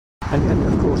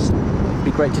And of course, it'd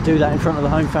be great to do that in front of the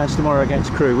home fans tomorrow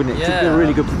against Crewe, wouldn't it? Yeah. A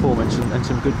really good performance and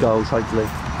some good goals, hopefully.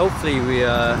 Hopefully we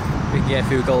can get a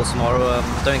few goals tomorrow. I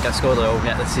don't think I've scored at home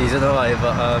yet this season, have I?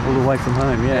 But all the way from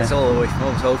home, yeah. It's all the way from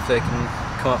home, so hopefully I can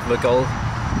come up with a goal,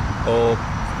 or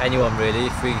anyone really.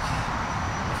 If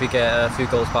we get a few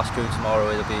goals past Crewe tomorrow,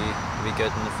 it'll be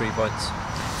good, and the 3 points.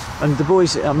 And the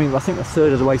boys, I mean, I think a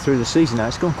third of the way through the season now.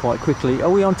 It's gone quite quickly.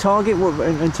 Are we on target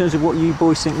in terms of what you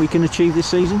boys think we can achieve this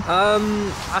season?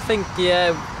 I think,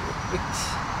 yeah,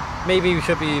 maybe we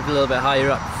should be a little bit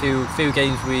higher up. Few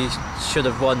games we should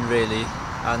have won really,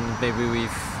 and maybe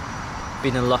we've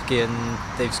been unlucky and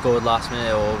they've scored last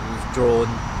minute, or we've drawn.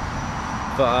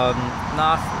 But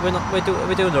nah,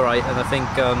 we're doing all right, and I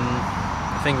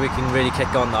think we can really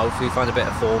kick on now if we find a bit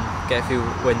of form, get a few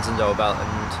wins under our belt, and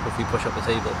hopefully push up the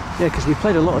table. Yeah, because we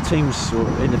played a lot of teams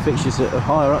in the fixtures that are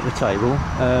higher up the table.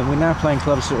 We're now playing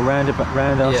clubs sort of round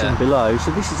us and below,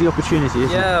 so this is the opportunity,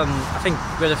 isn't it? Yeah, I think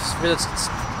we had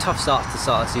a tough start to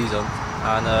start the season,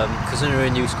 and because we're a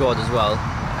new squad as well,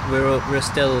 we're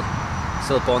still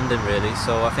bonding really.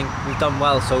 So I think we've done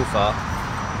well so far.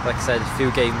 Like I said, a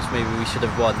few games maybe we should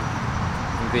have won.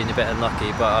 We've been a bit unlucky,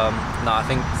 but no, I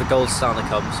think the goals are starting to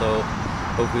come. So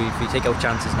hopefully, if we take our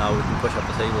chances now, we can push up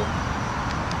the table.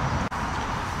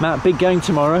 Matt, big game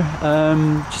tomorrow.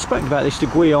 Just spoke about this to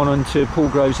Gwion and to Paul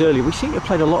Groves earlier. We seem to have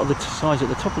played a lot of the sides at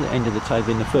the top of the end of the table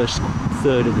in the first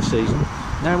third of the season.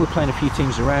 Now we're playing a few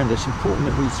teams around us. Important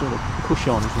that we sort of push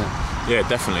on, isn't it? Yeah,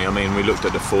 definitely. I mean, we looked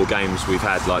at the 4 games we've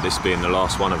had, like this being the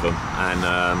last one of them, and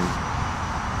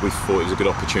we thought it was a good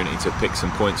opportunity to pick some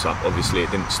points up. Obviously,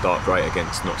 it didn't start great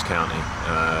against Notts County,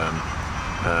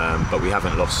 but we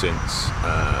haven't lost since.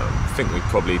 I think we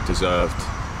probably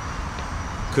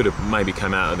could have maybe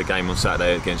come out of the game on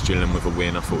Saturday against Gillingham with a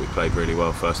win. I thought we played really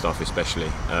well first half, especially.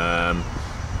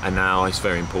 And now it's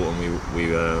very important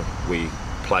we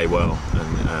play well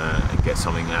and get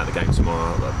something out of the game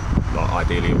tomorrow. Like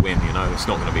ideally a win. You know, it's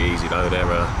not going to be easy though.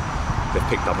 They've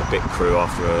picked up a bit Crewe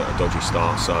after a dodgy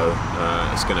start, so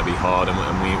it's going to be hard, and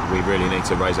we really need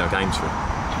to raise our game through.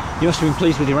 You must have been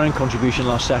pleased with your own contribution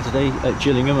last Saturday at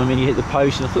Gillingham. I mean, you hit the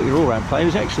post, and I thought your all-round play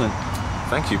was excellent.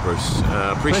 Thank you, Bruce.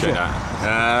 Appreciate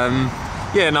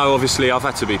that. Yeah, no, obviously I've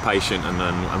had to be patient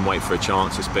and wait for a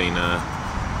chance. It's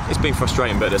been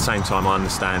frustrating, but at the same time I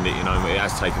understand it. You know, it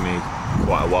has taken me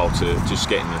quite a while to just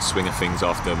get in the swing of things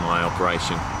after my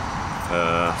operation.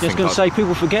 I was going to say,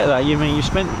 people forget that. You mean you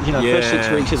spent the first 6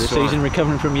 weeks of the season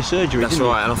recovering from your surgery. That's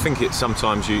right, and I think it's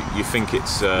sometimes you think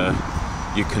it's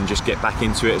you can just get back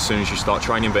into it as soon as you start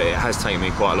training, but it has taken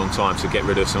me quite a long time to get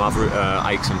rid of some other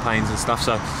aches and pains and stuff.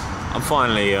 So I'm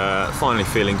finally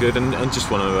feeling good, and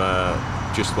just want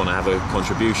to have a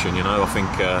contribution. You know, I think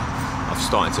I've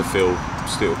started to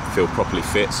still feel properly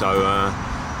fit. So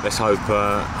let's hope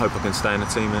I can stay in the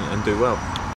team and do well.